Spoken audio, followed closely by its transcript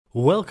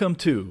Welcome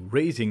to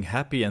Raising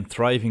Happy and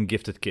Thriving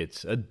Gifted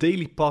Kids, a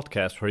daily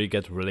podcast where you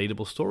get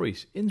relatable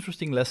stories,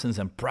 interesting lessons,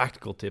 and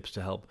practical tips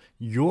to help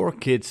your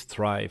kids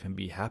thrive and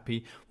be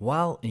happy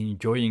while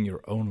enjoying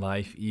your own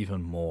life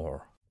even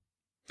more.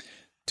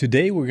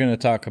 Today, we're going to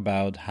talk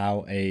about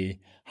how a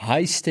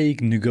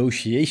high-stake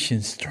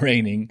negotiations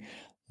training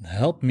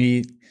helped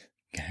me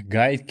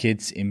guide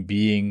kids in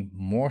being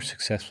more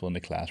successful in the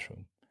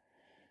classroom.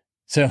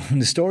 So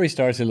the story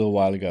starts a little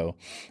while ago,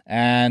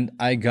 and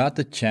I got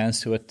the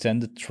chance to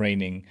attend a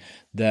training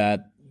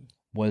that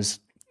was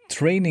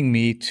training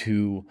me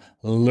to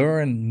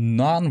learn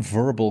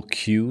nonverbal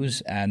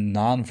cues and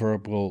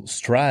nonverbal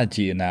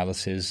strategy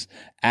analysis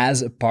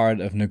as a part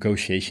of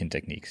negotiation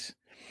techniques.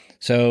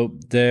 So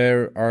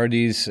there are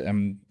these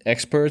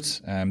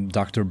experts,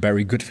 Dr.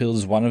 Barry Goodfield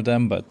is one of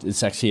them, but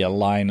it's actually a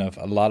line of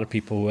a lot of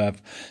people who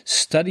have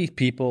studied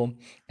people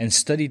and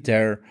studied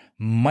their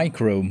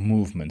micro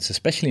movements,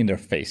 especially in their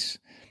face,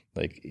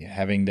 like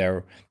having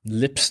their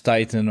lips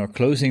tighten or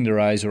closing their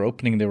eyes or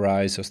opening their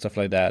eyes or stuff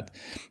like that.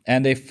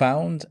 And they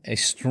found a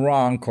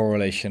strong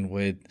correlation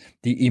with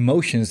the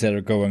emotions that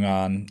are going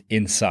on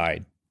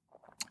inside.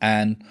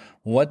 And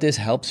what this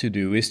helps you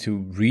do is to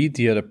read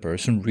the other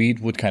person, read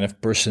what kind of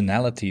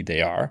personality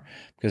they are,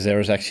 because there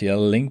is actually a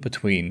link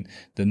between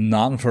the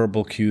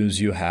nonverbal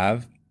cues you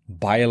have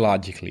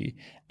biologically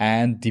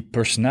and the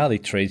personality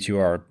traits you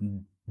are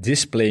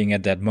displaying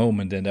at that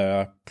moment and that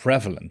are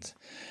prevalent.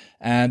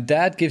 And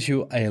that gives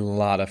you a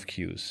lot of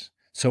cues.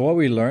 So what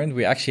we learned,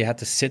 we actually had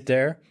to sit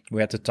there,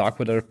 we had to talk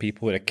with other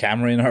people with a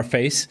camera in our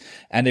face,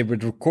 and they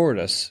would record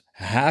us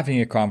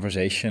having a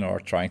conversation or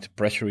trying to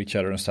pressure each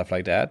other and stuff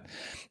like that.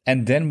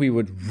 And then we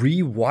would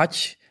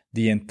re-watch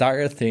the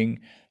entire thing,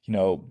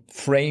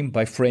 frame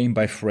by frame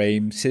by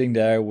frame, sitting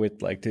there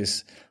with like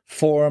this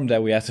form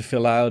that we have to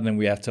fill out, and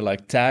we have to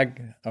like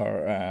tag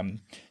or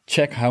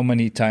check how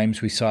many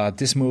times we saw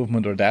this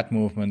movement or that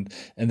movement,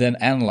 and then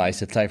analyze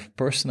the type of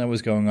person that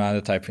was going on,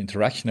 the type of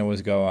interaction that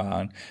was going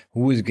on,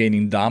 who was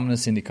gaining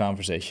dominance in the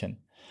conversation.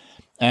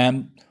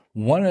 And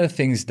one of the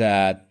things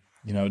that,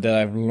 that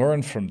I've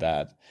learned from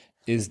that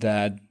is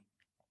that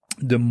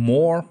the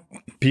more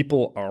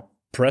people are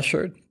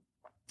pressured,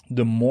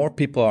 the more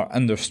people are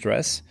under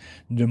stress,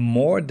 the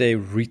more they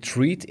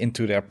retreat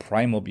into their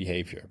primal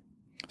behavior.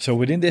 So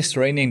within this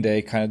training,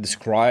 they kind of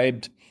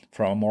described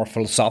from a more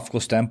philosophical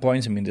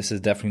standpoint. I mean, this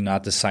is definitely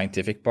not the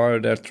scientific part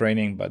of their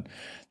training, but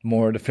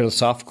more the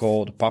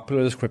philosophical, the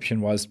popular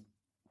description was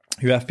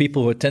you have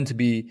people who tend to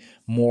be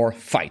more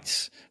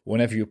fights.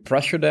 Whenever you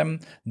pressure them,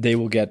 they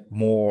will get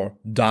more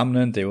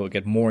dominant, they will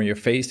get more in your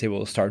face, they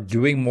will start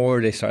doing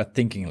more, they start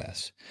thinking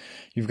less.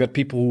 You've got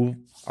people who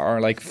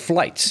are like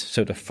flights,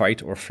 so the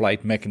fight or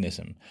flight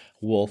mechanism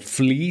will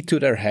flee to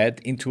their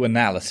head into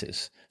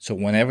analysis. So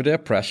whenever they're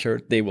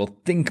pressured, they will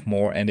think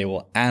more and they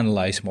will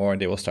analyze more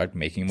and they will start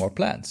making more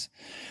plans.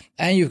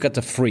 And you've got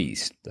the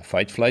freeze, the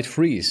fight, flight,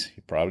 freeze.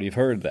 You probably have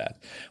heard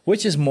that,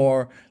 which is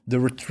more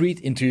the retreat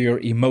into your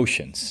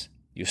emotions.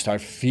 You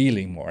start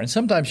feeling more. And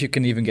sometimes you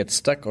can even get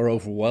stuck or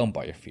overwhelmed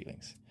by your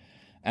feelings.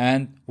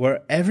 And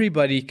where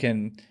everybody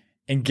can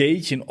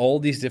engage in all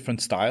these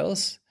different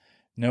styles,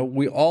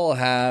 we all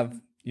have,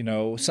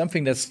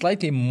 something that's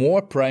slightly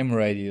more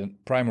primary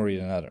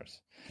than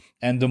others.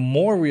 And the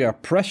more we are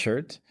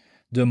pressured,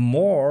 the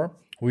more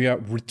we are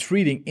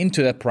retreating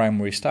into that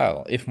primary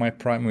style. If my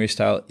primary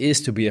style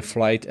is to be a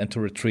flight and to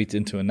retreat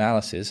into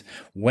analysis,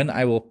 when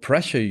I will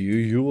pressure you,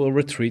 you will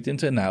retreat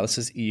into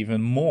analysis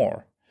even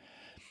more.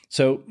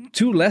 So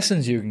 2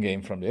 lessons you can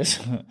gain from this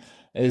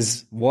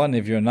is, one,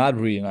 if you're not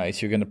really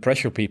nice, you're going to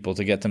pressure people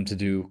to get them to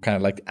do kind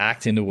of like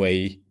act in the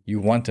way you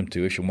want them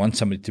to. If you want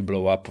somebody to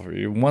blow up or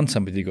you want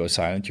somebody to go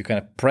silent, you kind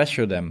of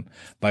pressure them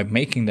by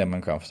making them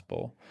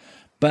uncomfortable.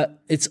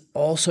 But it's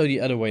also the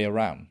other way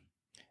around.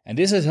 And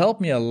this has helped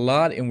me a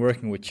lot in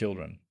working with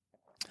children.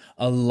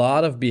 A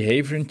lot of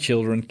behavior in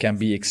children can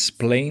be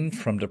explained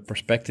from the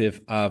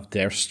perspective of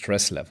their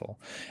stress level.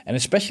 And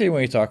especially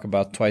when you talk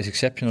about twice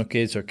exceptional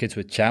kids or kids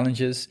with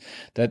challenges,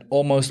 that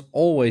almost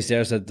always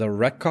there's a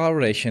direct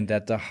correlation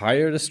that the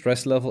higher the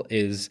stress level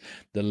is,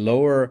 the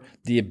lower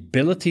the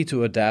ability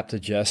to adapt,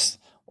 adjust,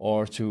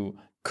 or to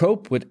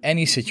cope with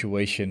any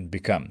situation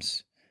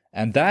becomes.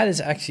 And that is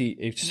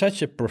actually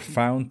such a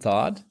profound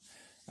thought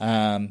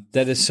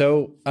that is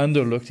so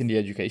underlooked in the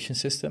education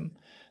system,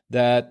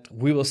 that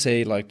we will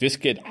say, like, this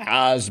kid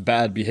has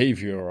bad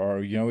behavior,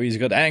 or, he's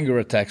got anger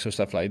attacks or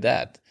stuff like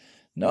that.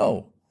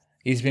 No,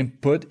 he's been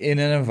put in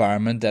an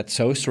environment that's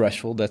so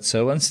stressful, that's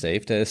so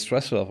unsafe, that his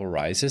stress level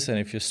rises. And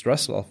if your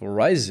stress level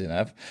rises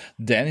enough,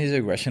 then his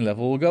aggression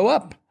level will go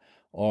up.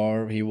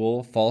 Or he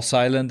will fall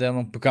silent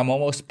and become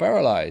almost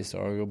paralyzed,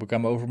 or he'll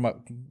become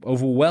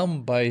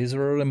overwhelmed by his or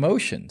her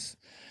emotions.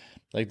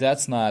 Like,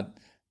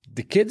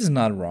 the kid is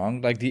not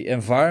wrong. Like, the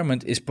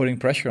environment is putting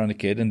pressure on the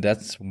kid, and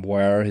that's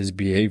where his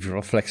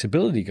behavioral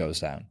flexibility goes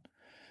down.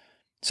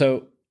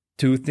 So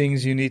 2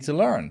 things you need to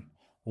learn.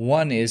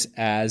 One is,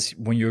 as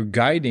when you're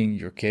guiding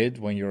your kid,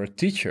 when you're a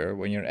teacher,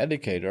 when you're an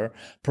educator,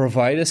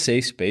 provide a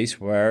safe space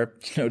where,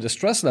 the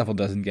stress level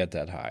doesn't get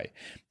that high.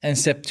 And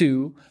step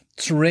 2,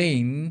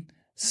 train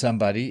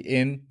somebody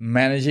in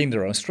managing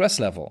their own stress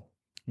level.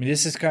 I mean,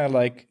 this is kind of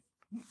like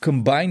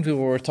combined with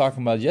what we were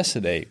talking about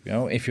yesterday.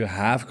 If you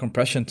have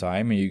compression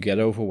time and you get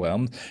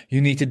overwhelmed,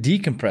 you need to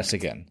decompress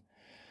again.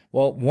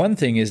 Well, one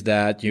thing is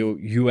that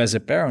you as a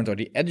parent or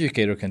the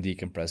educator can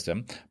decompress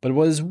them. But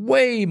what is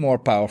way more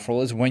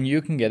powerful is when you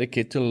can get a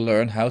kid to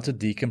learn how to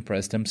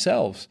decompress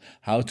themselves,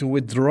 how to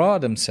withdraw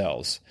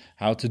themselves,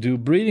 how to do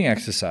breathing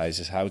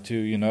exercises, how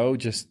to,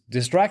 just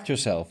distract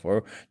yourself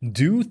or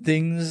do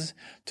things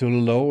to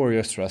lower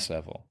your stress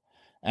level.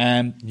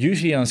 And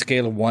usually on a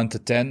scale of 1 to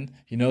 10,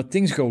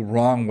 things go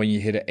wrong when you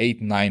hit an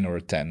 8, 9, or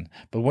a 10.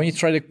 But when you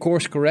try to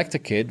course correct a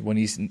kid when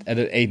he's at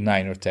an 8,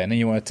 9, or 10, and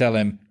you want to tell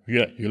him,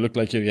 yeah, you look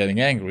like you're getting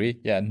angry.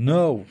 Yeah,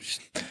 no,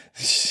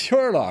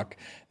 Sherlock,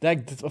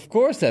 of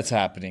course that's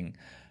happening.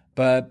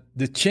 But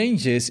the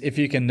change is if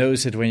you can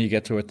notice it when you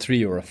get to a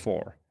 3 or a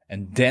 4,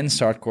 and then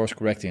start course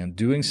correcting and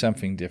doing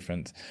something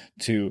different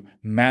to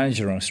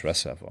manage your own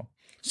stress level.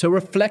 So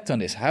reflect on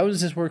this. How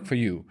does this work for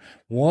you?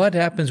 What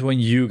happens when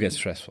you get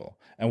stressful?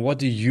 And what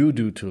do you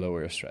do to lower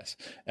your stress?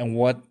 And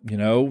what,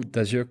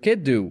 does your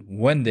kid do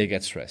when they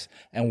get stressed?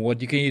 And what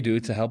can you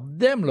do to help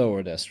them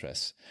lower their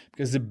stress?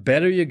 Because the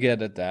better you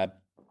get at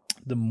that,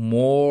 the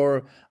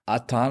more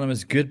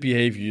autonomous good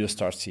behavior you'll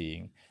start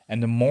seeing.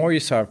 And the more you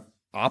start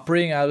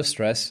operating out of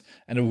stress.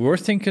 And the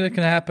worst thing that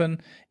can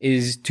happen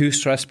is two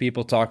stressed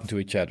people talking to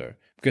each other.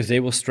 Because they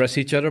will stress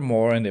each other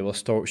more and they will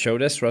show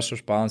their stress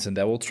response and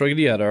that will trigger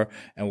the other.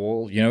 And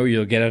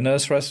you'll get another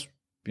stress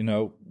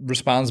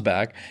response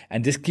back.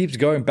 And this keeps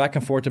going back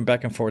and forth and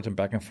back and forth and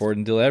back and forth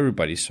until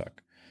everybody's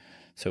stuck.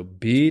 So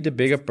be the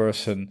bigger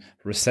person,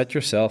 reset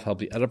yourself, help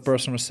the other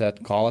person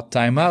reset, call it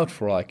timeout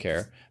for all I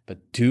care,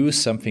 but do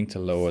something to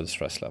lower the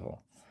stress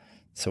level.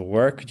 So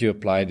where could you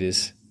apply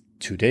this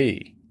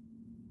today?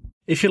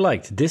 If you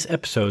liked this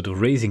episode of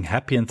Raising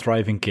Happy and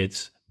Thriving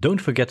Kids, don't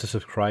forget to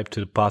subscribe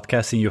to the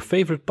podcast in your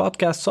favorite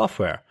podcast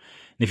software.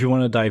 And if you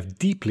want to dive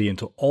deeply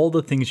into all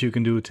the things you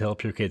can do to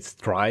help your kids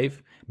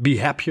thrive, be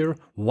happier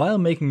while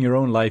making your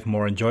own life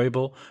more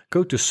enjoyable,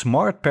 go to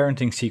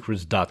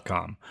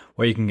smartparenting.secrets.com,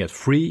 where you can get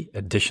free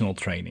additional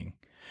training.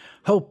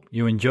 Hope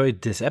you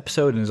enjoyed this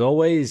episode, and as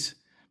always,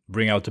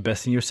 bring out the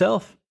best in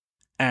yourself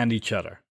and each other.